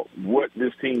overall what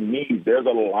this team needs, there's a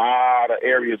lot of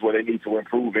areas where they need to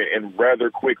improve it, and rather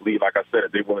quickly, like I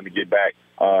said, they're willing to get back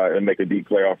and make a deep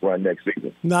playoff run next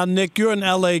season. Now, Nick, you're an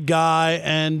L.A. guy,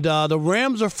 and the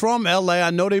Rams are from L.A.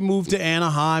 I know they moved to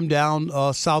Anaheim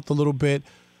down south a little bit,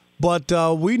 but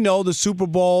we know the Super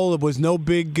Bowl, it was no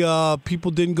big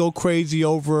people didn't go crazy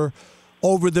over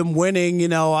them winning.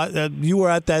 You were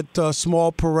at that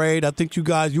small parade. I think you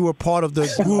were part of the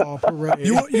group.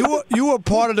 You were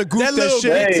part of the group that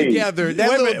shared together.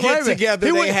 That little get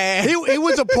together they had. He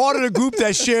was a part of the group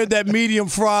that shared that medium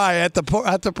fry at the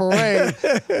parade.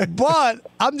 But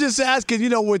I'm just asking,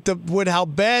 with how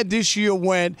bad this year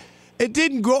went, it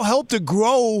didn't help to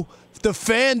grow the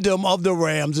fandom of the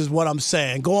Rams, is what I'm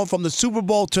saying. Going from the Super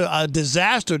Bowl to a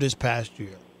disaster this past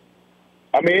year.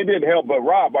 It didn't help, but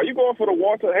Rob, are you going for the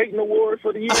Walter Hayton Award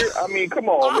for the year? Come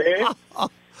on, man.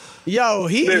 Yo,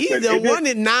 he's won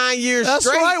it 9 years That's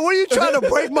straight. That's right. What are you trying to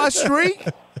break my streak?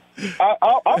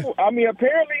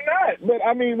 Apparently not.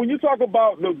 But when you talk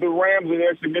about the Rams and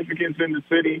their significance in the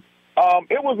city,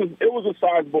 it was a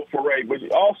sizable parade. But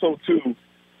also too,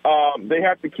 they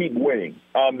have to keep winning.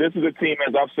 This is a team,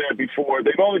 as I've said before,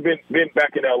 they've only been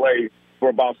back in LA for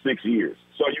about 6 years.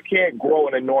 So you can't grow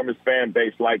an enormous fan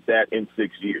base like that in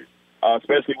 6 years,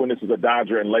 especially when this is a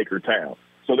Dodger and Laker town.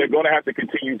 So they're going to have to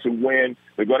continue to win.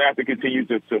 They're going to have to continue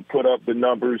to put up the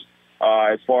numbers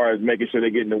as far as making sure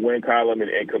they get in the win column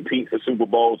and compete for Super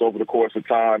Bowls over the course of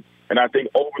time. And I think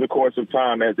over the course of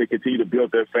time, as they continue to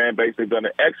build their fan base, they've done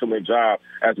an excellent job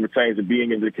as it pertains to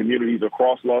being in the communities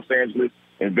across Los Angeles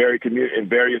and various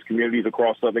communities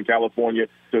across Southern California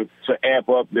to amp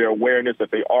up their awareness that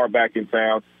they are back in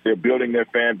town. They're building their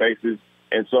fan bases.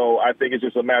 And so I think it's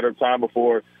just a matter of time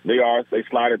before they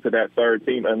slide into that third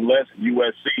team, unless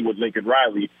USC with Lincoln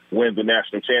Riley wins the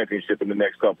national championship in the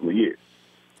next couple of years.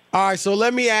 All right, so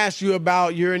let me ask you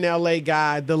about, you're an L.A.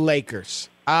 guy, the Lakers.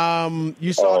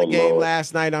 You saw the game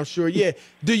last night, I'm sure. Yeah.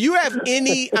 Do you have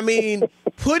any,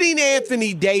 putting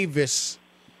Anthony Davis,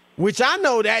 which I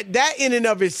know that in and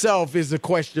of itself is a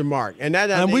question mark. And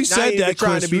we said that,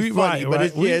 trying Chris, to be funny, but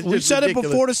it's we just said ridiculous. it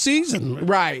before the season.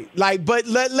 Right. But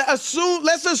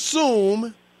let's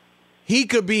assume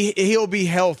he'll be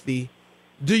healthy.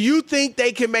 Do you think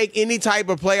they can make any type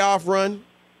of playoff run?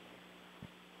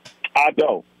 I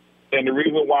don't. And the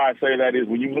reason why I say that is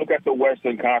when you look at the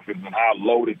Western Conference and how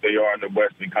loaded they are in the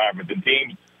Western Conference, and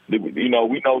teams We know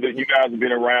that you guys have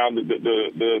been around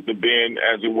the bend,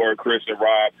 as it were, Chris and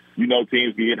Rob. You know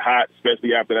teams get hot,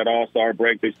 especially after that All-Star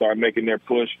break. They start making their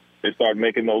push. They start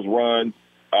making those runs.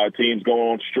 Teams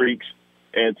go on streaks.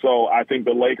 And so I think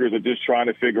the Lakers are just trying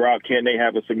to figure out, can they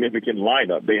have a significant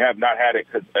lineup? They have not had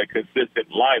a consistent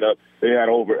lineup. They had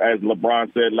over, as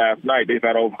LeBron said last night, they've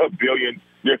had over 1 billion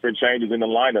different changes in the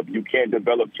lineup. You can't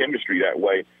develop chemistry that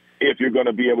way if you're going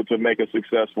to be able to make a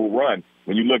successful run.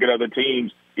 When you look at other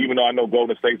teams, even though I know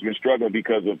Golden State's been struggling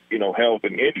because of, health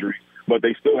and injuries, but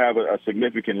they still have a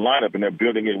significant lineup, and they're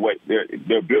building their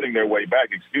way back,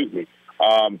 especially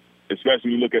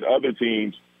when you look at other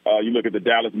teams. You look at the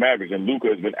Dallas Mavericks, and Luka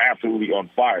has been absolutely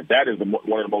on fire. That is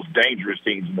one of the most dangerous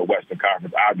teams in the Western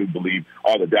Conference, I do believe,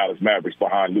 are the Dallas Mavericks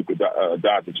behind Luka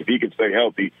Doncic. If he can stay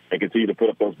healthy and continue to put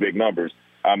up those big numbers,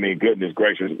 I mean, goodness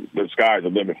gracious, the sky's the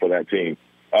limit for that team.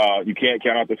 You can't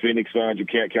count out the Phoenix Suns. You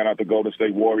can't count out the Golden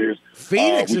State Warriors.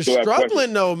 Phoenix is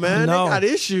struggling, though, man. No. They got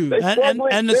issues.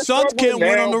 And the Suns can't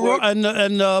win on the road,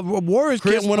 and the Warriors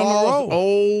can't win on the road.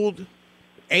 Old.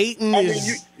 Ayton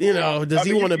does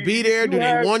he want to be there? Do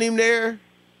they want him there?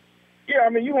 Yeah, I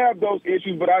mean, you have those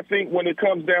issues, but I think when it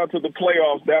comes down to the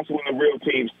playoffs, that's when the real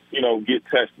teams, get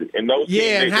tested. And those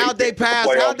teams, and how'd they pass?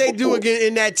 How'd they do again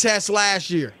in that test last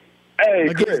year?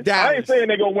 Hey, Chris, I ain't saying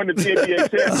they're going to win the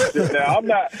NBA championship now. I'm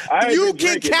not. You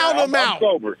can count them out. I'm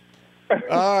sober. All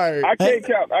right. I can't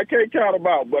count them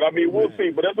out, but I mean, we'll see.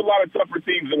 But there's a lot of tougher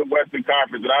teams in the Western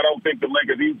Conference, and I don't think the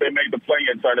Lakers, even if they made the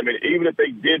play-in tournament, even if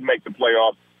they did make the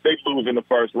playoffs, they lose in the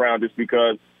first round just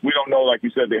because we don't know, like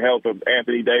you said, the health of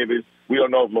Anthony Davis. We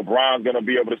don't know if LeBron's going to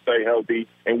be able to stay healthy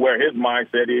and where his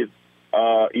mindset is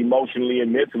emotionally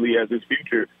and mentally as his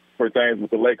future pertains with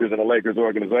the Lakers and the Lakers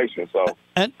organization. So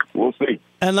we'll see.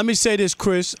 And let me say this,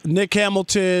 Chris. Nick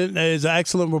Hamilton is an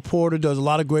excellent reporter, does a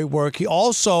lot of great work. He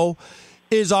also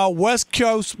is our West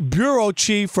Coast bureau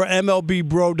chief for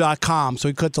MLBBro.com. So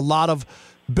he cuts a lot of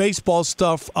baseball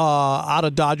stuff out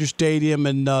of Dodger Stadium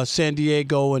and San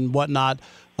Diego and whatnot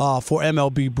for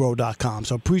MLBBro.com.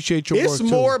 So appreciate your work, too.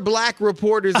 It's more black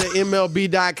reporters at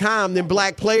MLB.com than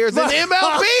black players in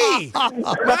MLB.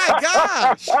 My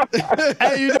gosh.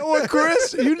 Hey, you know what,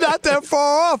 Chris? You're not that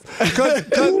far off. Because,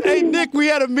 hey, Nick, we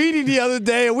had a meeting the other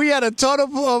day, and we had a ton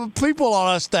of people on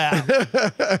our staff.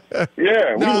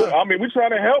 Yeah, we're trying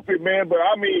to help it, man. But,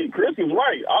 I mean, Chris is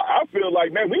right. I feel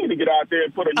like, man, we need to get out there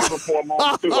and put a uniform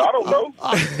on, too. I don't know.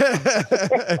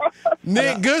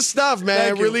 Nick, good stuff,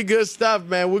 man. Really good stuff,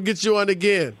 man. We'll get you on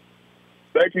again.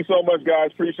 Thank you so much,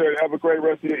 guys. Appreciate it. Have a great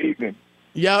rest of your evening.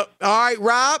 Yep. All right,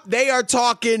 Rob, they are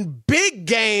talking big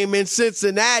game in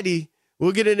Cincinnati.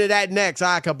 We'll get into that next.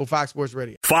 Couple Fox Sports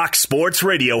Radio. Fox Sports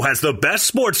Radio has the best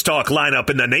sports talk lineup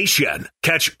in the nation.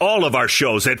 Catch all of our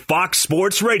shows at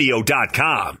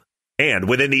foxsportsradio.com. And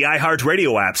within the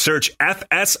iHeartRadio app, search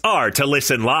FSR to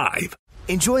listen live.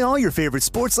 Enjoy all your favorite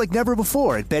sports like never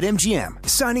before at BetMGM.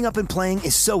 Signing up and playing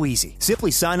is so easy.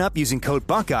 Simply sign up using code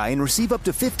Buckeye and receive up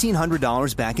to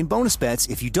 $1,500 back in bonus bets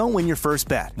if you don't win your first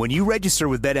bet. When you register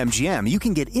with BetMGM, you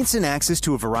can get instant access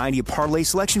to a variety of parlay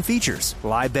selection features,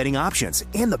 live betting options,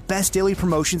 and the best daily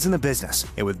promotions in the business.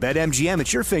 And with BetMGM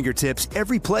at your fingertips,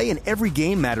 every play and every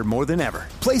game matter more than ever.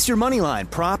 Place your moneyline,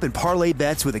 prop, and parlay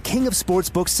bets with the king of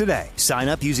sportsbooks today. Sign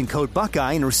up using code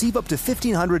Buckeye and receive up to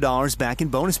 $1,500 back in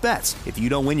bonus bets if you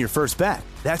don't win your first bet.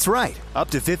 That's right, up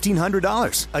to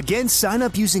 $1,500. Again, sign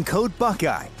up using code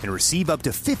Buckeye and receive up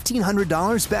to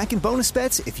 $1,500 back in bonus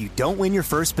bets if you don't win your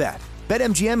first bet.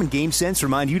 BetMGM and GameSense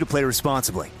remind you to play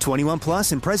responsibly. 21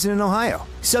 plus and present in Ohio.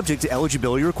 Subject to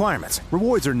eligibility requirements.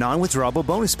 Rewards are non-withdrawable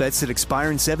bonus bets that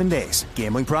expire in 7 days.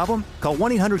 Gambling problem? Call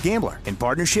 1-800-GAMBLER in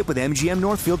partnership with MGM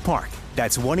Northfield Park.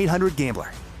 That's 1-800-GAMBLER.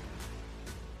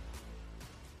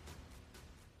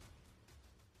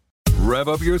 Rev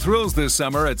up your thrills this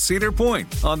summer at Cedar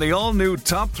Point on the all-new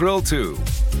Top Thrill 2.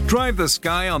 Drive the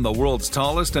sky on the world's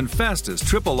tallest and fastest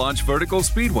triple-launch vertical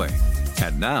speedway.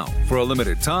 And now, for a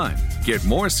limited time, get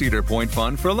more Cedar Point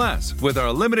fun for less with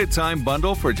our limited-time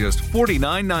bundle for just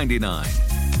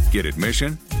 $49.99. Get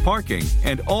admission, parking,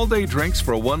 and all-day drinks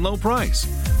for one low price.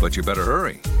 But you better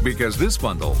hurry, because this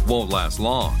bundle won't last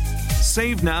long.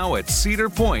 Save now at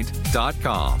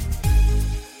cedarpoint.com.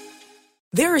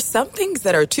 There are some things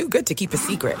that are too good to keep a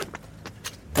secret.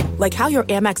 Like how your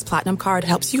Amex Platinum card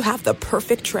helps you have the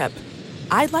perfect trip.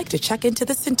 I'd like to check into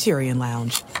the Centurion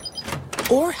Lounge.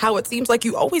 Or how it seems like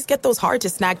you always get those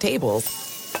hard-to-snag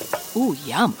tables. Ooh,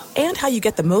 yum. And how you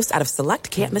get the most out of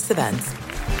select can't-miss events.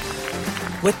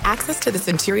 With access to the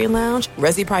Centurion Lounge,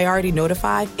 Resi Priority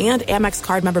Notify, and Amex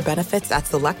card member benefits at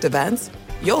select events,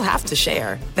 you'll have to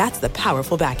share. That's the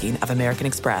powerful backing of American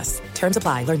Express. Terms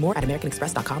apply. Learn more at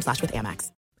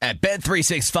americanexpress.com/withAmex. At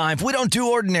Bet365, we don't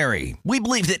do ordinary. We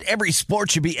believe that every sport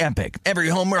should be epic. Every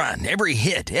home run, every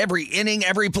hit, every inning,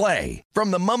 every play. From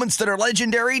the moments that are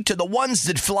legendary to the ones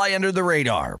that fly under the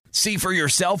radar. See for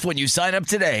yourself when you sign up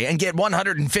today and get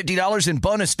 $150 in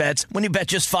bonus bets when you bet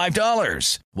just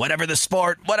 $5. Whatever the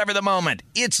sport, whatever the moment,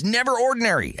 it's never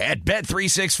ordinary at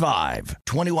Bet365.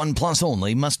 21 plus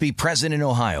only. Must be present in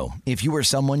Ohio. If you or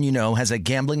someone you know has a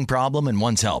gambling problem and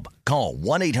wants help, call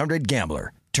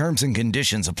 1-800-GAMBLER. Terms and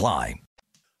conditions apply.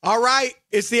 All right,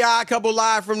 it's the Odd Couple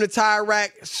live from the Tire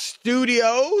Rack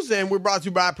Studios, and we're brought to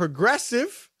you by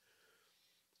Progressive.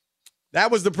 That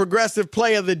was the Progressive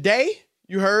play of the day,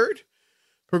 you heard.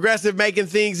 Progressive making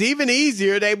things even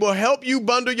easier. They will help you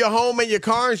bundle your home and your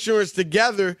car insurance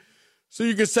together so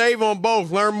you can save on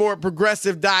both. Learn more at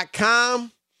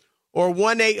Progressive.com or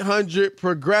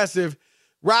 1-800-PROGRESSIVE.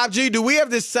 Rob G., do we have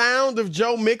the sound of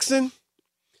Joe Mixon?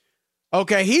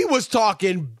 Okay, he was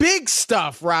talking big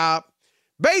stuff, Rob.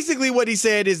 Basically what he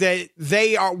said is that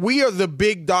we are the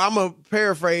big dog. I'm going to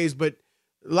paraphrase, but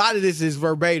a lot of this is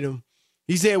verbatim.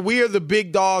 He said, we are the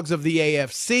big dogs of the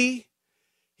AFC.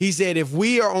 He said, if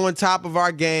we are on top of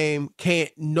our game,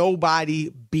 can't nobody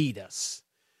beat us.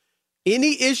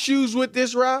 Any issues with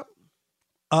this, Rob?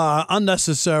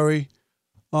 Unnecessary.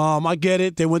 I get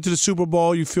it. They went to the Super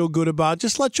Bowl. You feel good about it.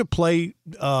 Just let your play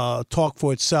talk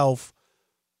for itself.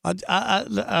 I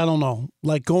don't know.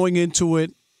 Like going into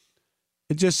it,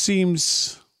 it just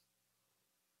seems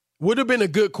would have been a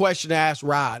good question to ask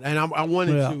Rod, and I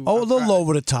wanted to. A little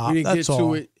over the top. That's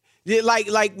all. It. Yeah,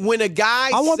 like when a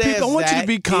guy I want you to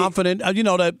be confident. You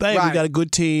know that hey, we got a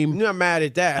good team. You're not mad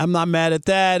at that. I'm not mad at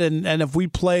that, and if we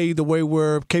play the way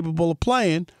we're capable of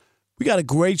playing, we got a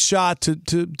great shot to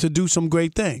do some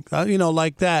great things.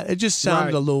 Like that. It just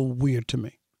sounded a little weird to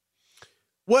me.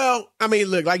 Well, I mean,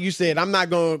 look, like you said, I'm not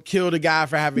going to kill the guy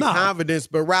for having confidence.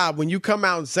 But, Rob, when you come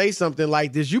out and say something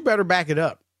like this, you better back it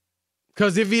up.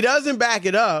 Because if he doesn't back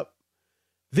it up,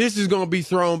 this is going to be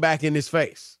thrown back in his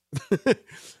face.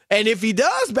 And if he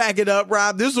does back it up,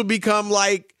 Rob, this will become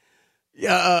like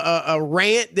a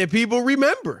rant that people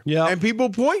remember and people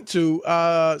point to.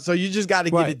 So you just got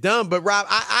to get it done. But, Rob,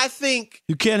 I think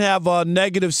you can't have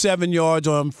 -7 yards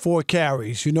on 4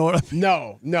 carries. You know what I mean?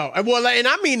 No. Well, and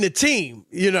I mean the team.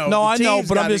 No, I know,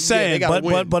 but I'm just saying.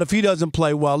 But if he doesn't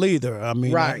play well either, I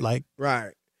mean, right.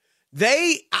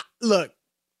 Look.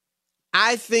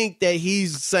 I think that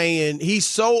he's saying he's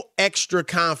so extra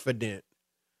confident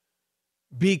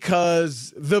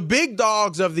because the big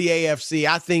dogs of the AFC,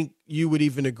 I think you would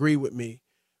even agree with me.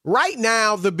 Right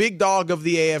now, the big dog of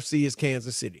the AFC is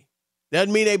Kansas City.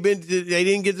 Doesn't mean they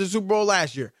didn't get to the Super Bowl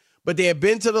last year, but they have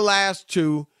been to the last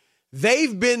 2.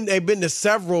 They've been to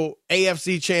several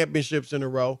AFC championships in a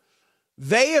row.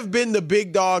 They have been the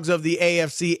big dogs of the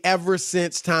AFC ever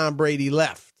since Tom Brady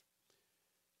left.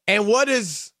 And what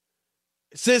does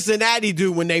Cincinnati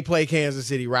do when they play Kansas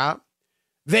City, Rob?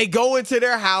 They go into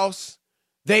their house.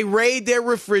 They raid their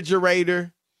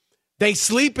refrigerator. They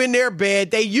sleep in their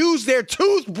bed. They use their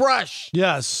toothbrush.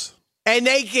 Yes. And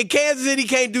Kansas City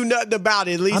can't do nothing about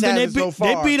it, at least so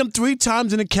far. They beat them 3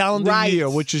 times in a calendar year,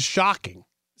 which is shocking.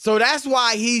 So that's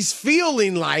why he's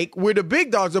feeling like we're the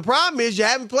big dogs. The problem is you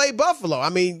haven't played Buffalo. I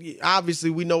mean, obviously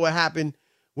we know what happened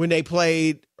when they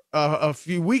played a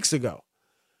few weeks ago.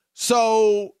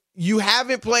 So you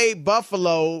haven't played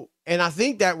Buffalo, and I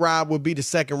think that, Rob, would be the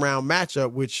second-round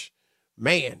matchup, which,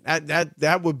 man,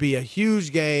 that would be a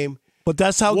huge game. But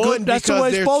that's how good. That's the way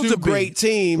it's supposed to be. 2 great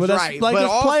teams, right? Like but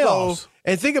it's also, playoffs.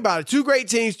 And think about it: 2 great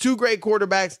teams, 2 great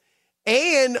quarterbacks,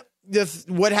 and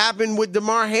what happened with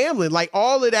DeMar Hamlin. Like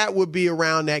all of that would be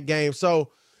around that game.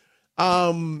 So,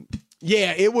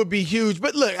 yeah, it would be huge.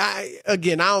 But look, I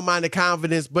don't mind the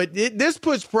confidence, but this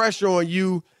puts pressure on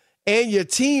you and your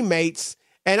teammates.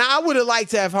 And I would have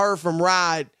liked to have heard from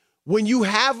Rod, when you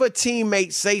have a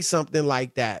teammate say something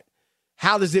like that,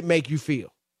 how does it make you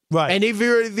feel? Right. And if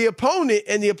you're the opponent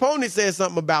and the opponent says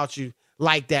something about you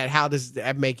like that, how does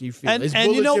that make you feel? And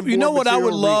you know what I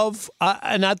would love,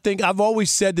 and I think I've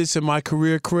always said this in my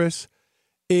career, Chris,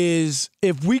 is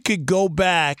if we could go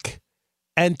back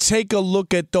and take a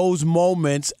look at those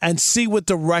moments and see what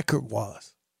the record was.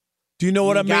 Do you know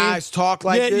what I mean? Guys talk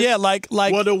like this? Yeah, like.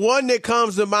 Well, the one that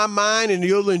comes to my mind, and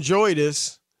you'll enjoy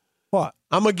this. What?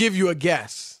 I'm going to give you a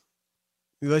guess.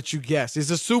 Let you guess. It's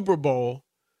a Super Bowl.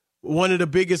 One of the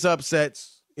biggest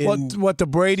upsets. What, the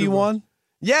Brady one?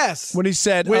 Yes. When he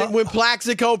said when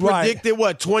Plaxico predicted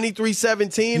what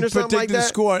 23-17 or something like that. The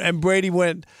score, and Brady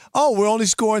went, "Oh, we're only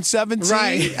scoring 17."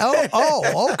 Right.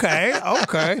 Okay.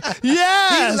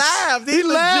 Yes. He laughed. He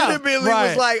legitimately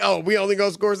was like, "Oh, we only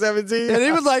gonna score 17." And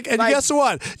he was like, guess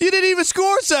what? You didn't even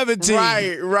score 17.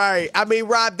 Right. I mean,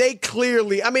 Rob, they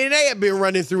had been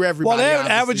running through everybody. Well, they were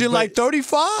averaging like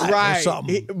 35 or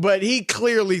something. But he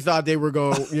clearly thought they were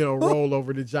going to, roll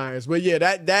over the Giants. But yeah,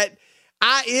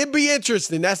 it'd be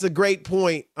interesting. That's a great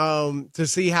point to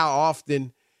see how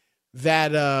often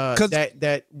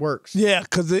that works. Yeah,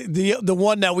 because the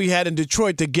one that we had in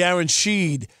Detroit, the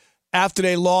guaranteed after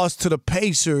they lost to the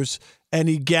Pacers, and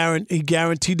he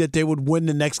guaranteed that they would win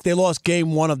the next. They lost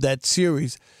game 1 of that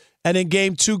series, and in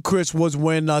game 2, Chris, was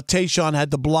when Tayshaun had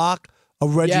the block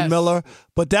of Reggie Miller,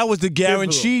 but that was the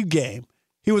guaranteed game.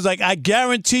 He was like, "I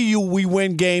guarantee you, we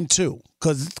win game 2."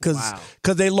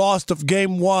 Because they lost of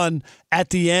game 1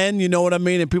 at the end, you know what I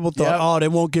mean? And people thought, they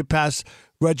won't get past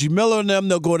Reggie Miller and them.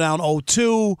 They'll go down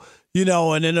 0-2,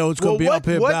 and then it's going to be up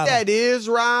here. What that is,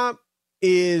 Rob,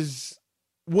 is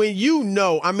when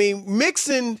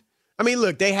Mixon,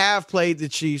 look, they have played the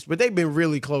Chiefs, but they've been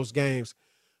really close games.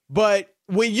 But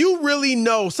when you really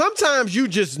know, sometimes you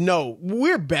just know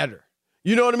we're better.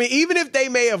 You know what I mean? Even if they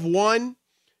may have won,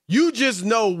 you just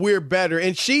know we're better.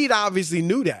 And Sheed obviously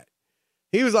knew that.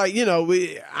 He was like,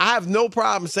 I have no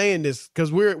problem saying this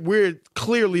because we're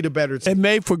clearly the better team. It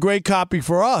made for great copy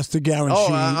for us, the guarantee.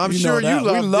 Oh, I'm sure you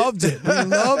loved it. We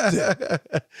loved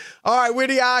it. All right, we're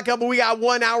the Odd Couple. We got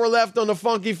 1 hour left on the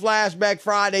Funky Flashback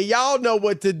Friday. Y'all know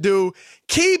what to do.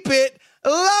 Keep it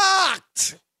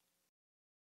locked.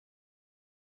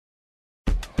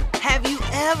 Have you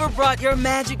ever brought your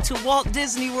magic to Walt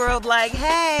Disney World like,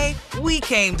 hey, we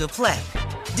came to play?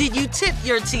 Did you tip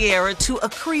your tiara to a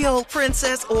Creole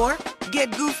princess or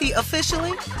get goofy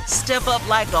officially? Step up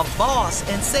like a boss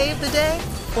and save the day?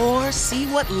 Or see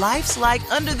what life's like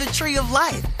under the tree of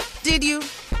life? Did you?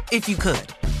 If you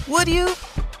could. Would you?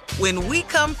 When we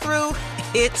come through,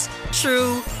 it's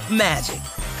true magic.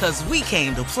 'Cause we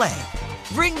came to play.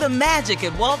 Bring the magic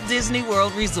at Walt Disney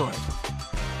World Resort.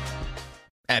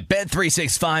 At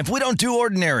Bet365, we don't do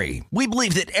ordinary. We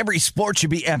believe that every sport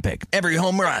should be epic. Every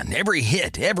home run, every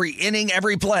hit, every inning,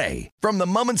 every play. From the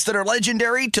moments that are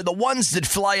legendary to the ones that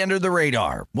fly under the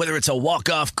radar. Whether it's a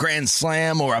walk-off grand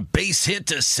slam or a base hit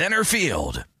to center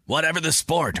field. Whatever the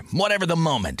sport, whatever the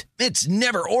moment. It's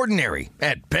never ordinary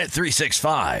at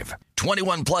Bet365.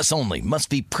 21 plus only. Must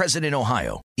be present in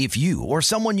Ohio. If you or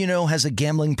someone you know has a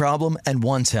gambling problem and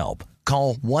wants help,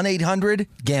 call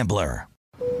 1-800-GAMBLER.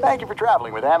 Thank you for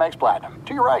traveling with Amex Platinum.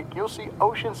 To your right, you'll see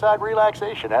oceanside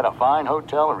relaxation at a fine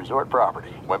hotel and resort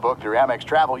property. When booked through Amex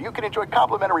Travel, you can enjoy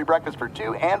complimentary breakfast for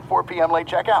 2 and 4 p.m. late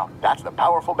checkout. That's the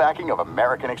powerful backing of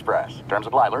American Express. Terms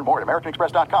apply. Learn more at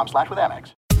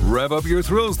americanexpress.com/withAmex. Rev up your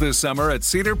thrills this summer at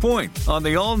Cedar Point on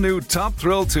the all-new Top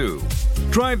Thrill 2.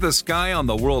 Drive the sky on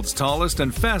the world's tallest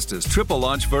and fastest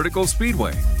triple-launch vertical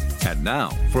speedway. And now,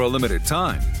 for a limited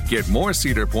time, get more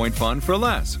Cedar Point fun for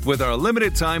less with our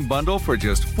limited-time bundle for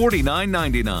just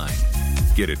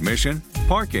 $49.99. Get admission,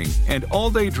 parking, and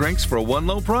all-day drinks for one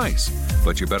low price.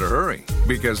 But you better hurry,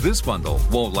 because this bundle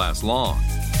won't last long.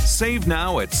 Save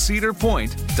now at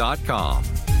cedarpoint.com.